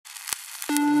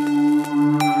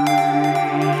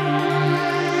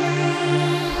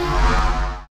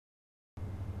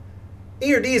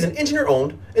ERD is an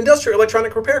engineer-owned industrial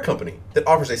electronic repair company that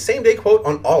offers a same-day quote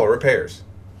on all our repairs.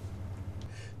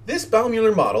 This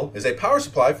Baumuller model is a power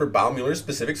supply for Baumuller's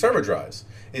specific servo drives.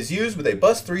 It is used with a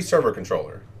Bus 3 servo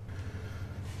controller.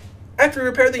 After we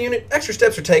repair the unit, extra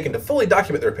steps are taken to fully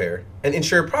document the repair and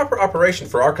ensure proper operation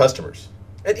for our customers.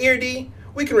 At ERD,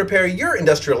 we can repair your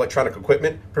industrial electronic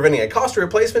equipment, preventing a costly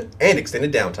replacement and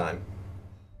extended downtime.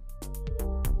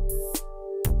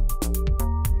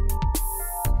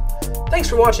 Thanks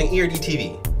for watching ERD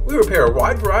TV. We repair a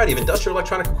wide variety of industrial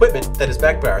electronic equipment that is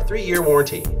backed by our 3-year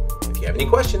warranty. If you have any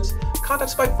questions, contact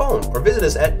us by phone or visit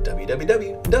us at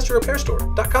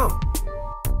www.industrialrepairstore.com.